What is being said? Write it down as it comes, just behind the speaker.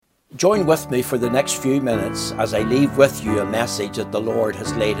Join with me for the next few minutes as I leave with you a message that the Lord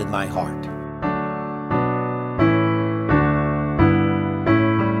has laid in my heart.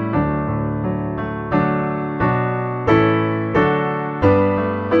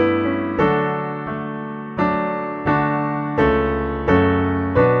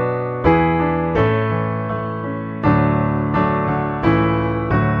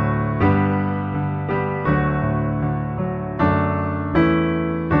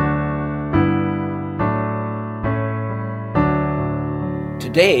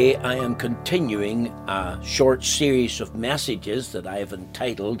 Today I am continuing a short series of messages that I have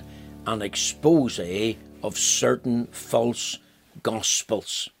entitled An Expose of Certain False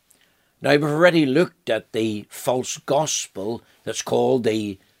Gospels. Now, we've already looked at the false gospel that's called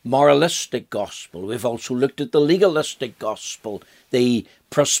the moralistic gospel. We've also looked at the legalistic gospel, the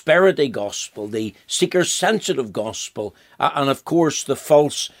prosperity gospel, the seeker-sensitive gospel, and of course the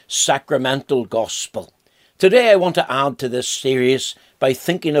false sacramental gospel. Today I want to add to this series by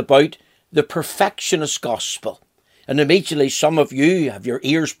thinking about the perfectionist gospel. And immediately some of you have your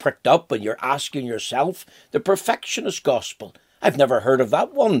ears pricked up and you're asking yourself, the perfectionist gospel. I've never heard of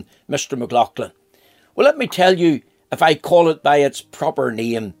that one, Mr. McLaughlin. Well, let me tell you, if I call it by its proper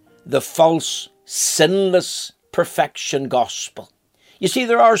name, the false, sinless perfection gospel. You see,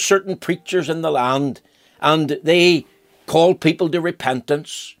 there are certain preachers in the land and they call people to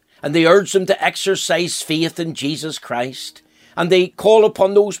repentance and they urge them to exercise faith in Jesus Christ. And they call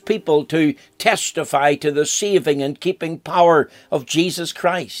upon those people to testify to the saving and keeping power of Jesus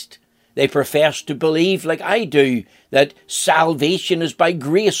Christ. They profess to believe, like I do, that salvation is by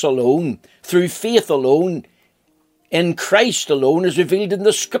grace alone, through faith alone, in Christ alone, as revealed in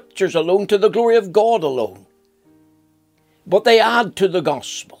the Scriptures alone, to the glory of God alone. But they add to the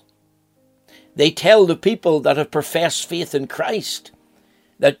gospel. They tell the people that have professed faith in Christ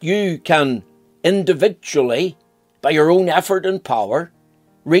that you can individually, by your own effort and power,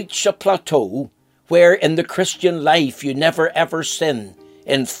 reach a plateau where in the Christian life you never ever sin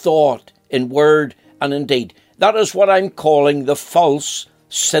in thought, in word and in deed. That is what I'm calling the false,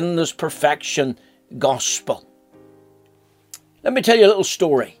 sinless perfection gospel. Let me tell you a little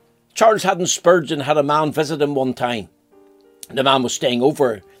story. Charles Haddon Spurgeon had a man visit him one time. The man was staying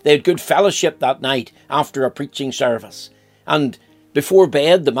over. They had good fellowship that night after a preaching service. And before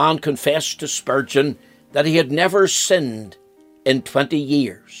bed, the man confessed to Spurgeon that he had never sinned in 20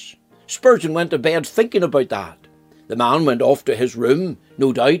 years. Spurgeon went to bed thinking about that. The man went off to his room,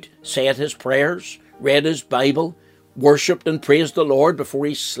 no doubt, said his prayers, read his Bible, worshipped and praised the Lord before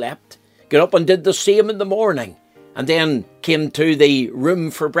he slept, got up and did the same in the morning, and then came to the room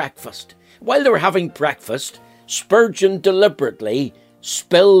for breakfast. While they were having breakfast, Spurgeon deliberately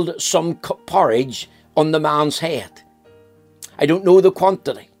spilled some porridge on the man's head. I don't know the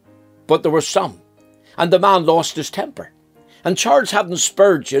quantity, but there was some. And the man lost his temper. And Charles Haddon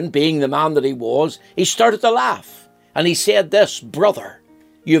Spurgeon, being the man that he was, he started to laugh. And he said this, "Brother,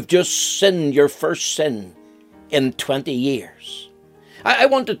 you've just sinned your first sin in 20 years. I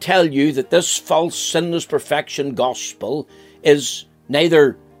want to tell you that this false sinless perfection gospel is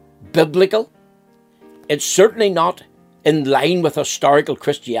neither biblical, it's certainly not in line with historical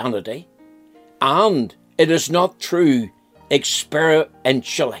Christianity, and it is not true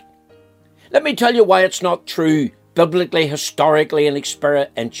experientially. Let me tell you why it's not true biblically, historically, and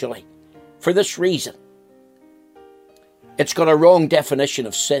experientially. For this reason. It's got a wrong definition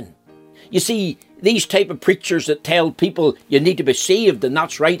of sin. You see, these type of preachers that tell people you need to be saved, and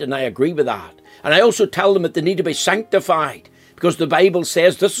that's right, and I agree with that. And I also tell them that they need to be sanctified, because the Bible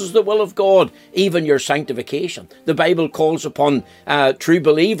says this is the will of God, even your sanctification. The Bible calls upon true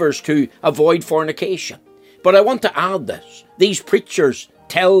believers to avoid fornication. But I want to add this. These preachers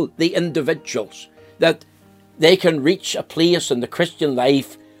tell the individuals that they can reach a place in the Christian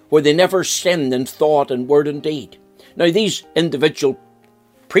life where they never sin in thought and word and deed. Now, these individual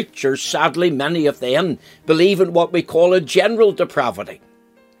preachers, sadly, many of them, believe in what we call a general depravity,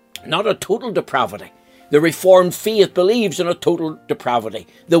 not a total depravity. The Reformed faith believes in a total depravity.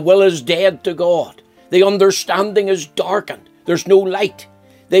 The will is dead to God. The understanding is darkened. There's no light.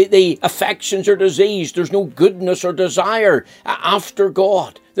 The affections are diseased. There's no goodness or desire after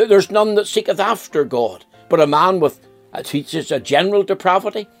God. There's none that seeketh after God. But a man with teaches a general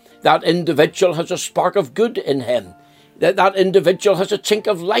depravity, that individual has a spark of good in him. That individual has a chink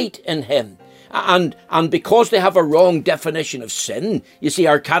of light in him. And because they have a wrong definition of sin, you see,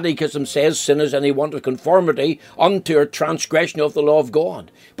 our catechism says sin is any want of conformity unto a transgression of the law of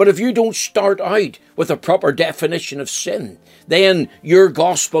God. But if you don't start out with a proper definition of sin, then your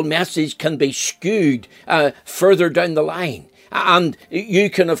gospel message can be skewed further down the line. And you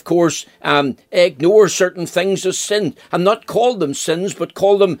can, of course, ignore certain things as sin and not call them sins, but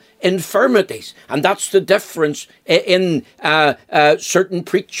call them infirmities. And that's the difference in certain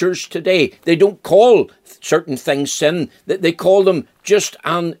preachers today. They don't call certain things sin, they call them just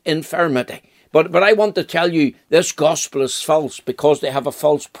an infirmity. But I want to tell you, this gospel is false because they have a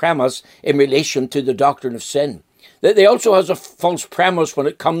false premise in relation to the doctrine of sin. They also has a false premise when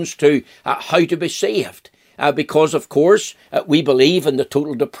it comes to how to be saved. Because, of course, we believe in the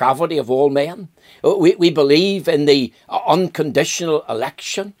total depravity of all men. We believe in the unconditional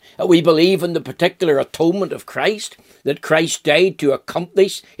election. We believe in the particular atonement of Christ, that Christ died to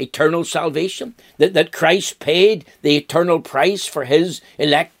accomplish eternal salvation, that Christ paid the eternal price for his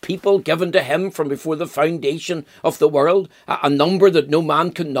elect people given to him from before the foundation of the world, a number that no man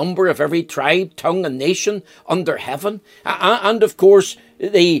can number, of every tribe, tongue and nation under heaven. And, of course,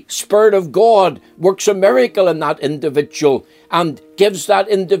 the Spirit of God works a miracle in that individual and gives that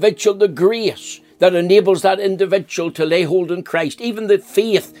individual the grace that enables that individual to lay hold on Christ. Even the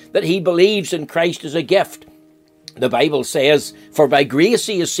faith that he believes in Christ is a gift. The Bible says, "For by grace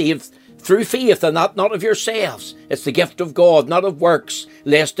he is saved through faith, and that not of yourselves. It's the gift of God, not of works,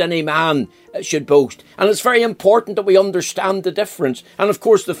 lest any man should boast." And it's very important that we understand the difference. And of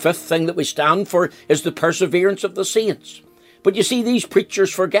course, the fifth thing that we stand for is the perseverance of the saints. But you see, these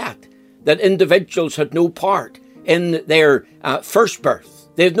preachers forget that individuals had no part in their first birth.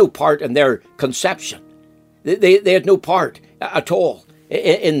 They had no part in their conception. They had no part at all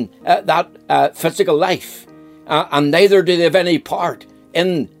in that physical life. And neither do they have any part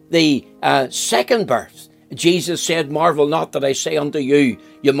in the second birth. Jesus said, "Marvel not that I say unto you,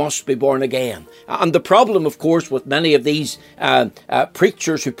 you must be born again." And the problem, of course, with many of these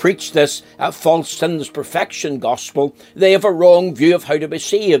preachers who preach this false sinless perfection gospel, they have a wrong view of how to be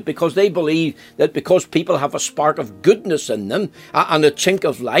saved, because they believe that because people have a spark of goodness in them and a chink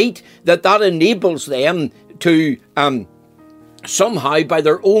of light, that enables them to somehow, by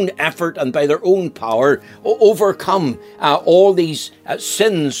their own effort and by their own power, overcome all these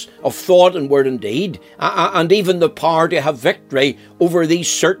sins of thought and word and deed, and even the power to have victory over these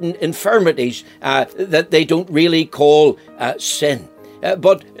certain infirmities that they don't really call sin.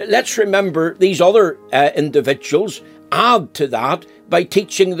 But let's remember, these other individuals add to that by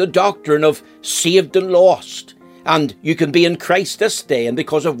teaching the doctrine of saved and lost. And you can be in Christ this day, and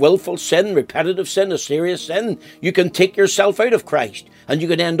because of willful sin, repetitive sin, a serious sin, you can take yourself out of Christ, and you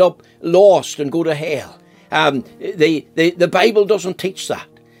can end up lost and go to hell. The Bible doesn't teach that.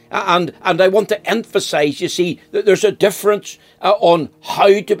 And I want to emphasize, you see, that there's a difference on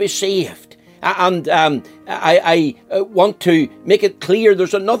how to be saved. And I want to make it clear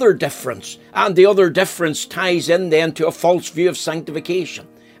there's another difference, and the other difference ties in then to a false view of sanctification.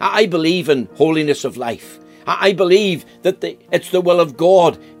 I believe in holiness of life. I believe that it's the will of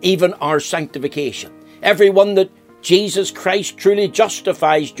God, even our sanctification. Everyone that Jesus Christ truly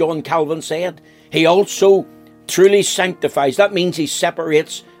justifies, John Calvin said, he also truly sanctifies. That means he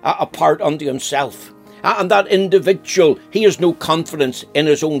separates apart unto himself. And that individual, he has no confidence in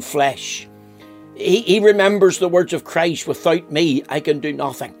his own flesh. He remembers the words of Christ, "Without me, I can do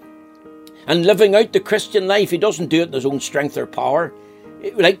nothing." And living out the Christian life, he doesn't do it in his own strength or power.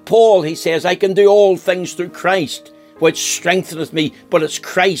 Like Paul, he says, "I can do all things through Christ, which strengtheneth me," but it's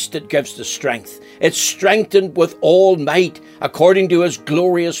Christ that gives the strength. It's strengthened with all might, according to his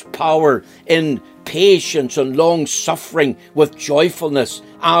glorious power, in patience and long suffering with joyfulness,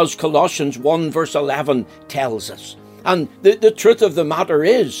 as Colossians 1 verse 11 tells us. And the truth of the matter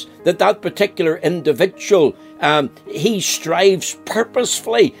is that particular individual, he strives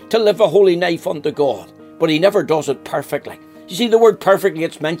purposefully to live a holy life unto God, but he never does it perfectly. You see, the word perfectly,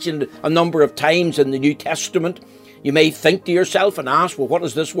 it's mentioned a number of times in the New Testament. You may think to yourself and ask, well, what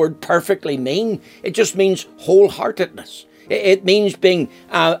does this word perfectly mean? It just means wholeheartedness. It means being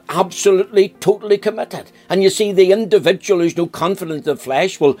absolutely, totally committed. And you see, the individual who's no confidence in the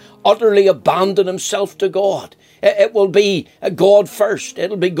flesh will utterly abandon himself to God. It will be God first.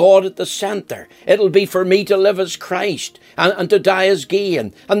 It'll be God at the centre. It'll be for me to live as Christ and to die as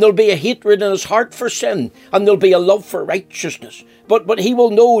gain. And there'll be a hatred in his heart for sin, and there'll be a love for righteousness. But he will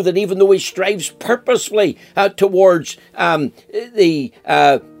know that even though he strives purposefully towards the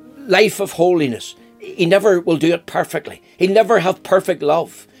life of holiness, he never will do it perfectly. He'll never have perfect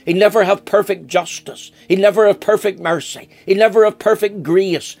love. He'll never have perfect justice. He'll never have perfect mercy. He'll never have perfect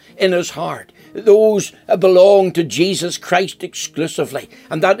grace in his heart. Those belong to Jesus Christ exclusively.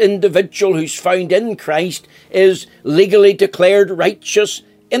 And that individual who's found in Christ is legally declared righteous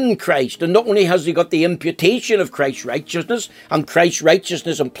in Christ. And not only has he got the imputation of Christ's righteousness and Christ's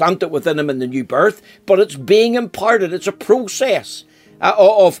righteousness implanted within him in the new birth, but it's being imparted. It's a process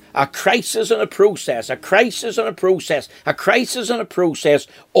of a crisis and a process, a crisis and a process, a crisis and a process,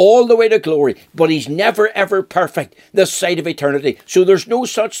 all the way to glory. But he's never, ever perfect this side of eternity. So there's no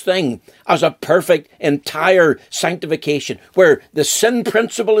such thing as a perfect, entire sanctification where the sin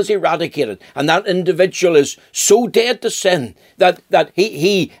principle is eradicated and that individual is so dead to sin that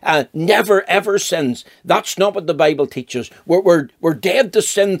he never, ever sins. That's not what the Bible teaches. We're dead to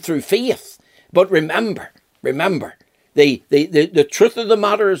sin through faith. But remember, the truth of the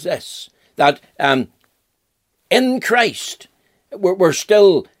matter is this, that in Christ, we're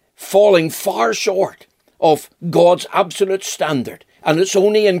still falling far short of God's absolute standard. And it's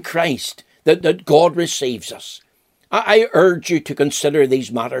only in Christ that God receives us. I urge you to consider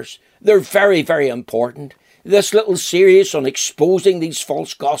these matters. They're very, very important. This little series on exposing these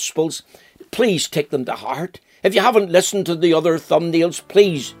false gospels, please take them to heart. If you haven't listened to the other thumbnails,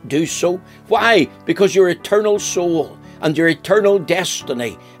 please do so. Why? Because your eternal soul and your eternal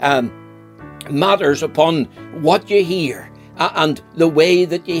destiny matters upon what you hear and the way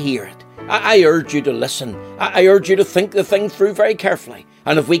that you hear it. I urge you to listen. I urge you to think the thing through very carefully.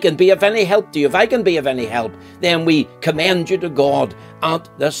 And if we can be of any help to you, if I can be of any help, then we commend you to God at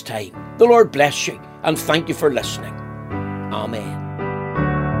this time. The Lord bless you and thank you for listening. Amen.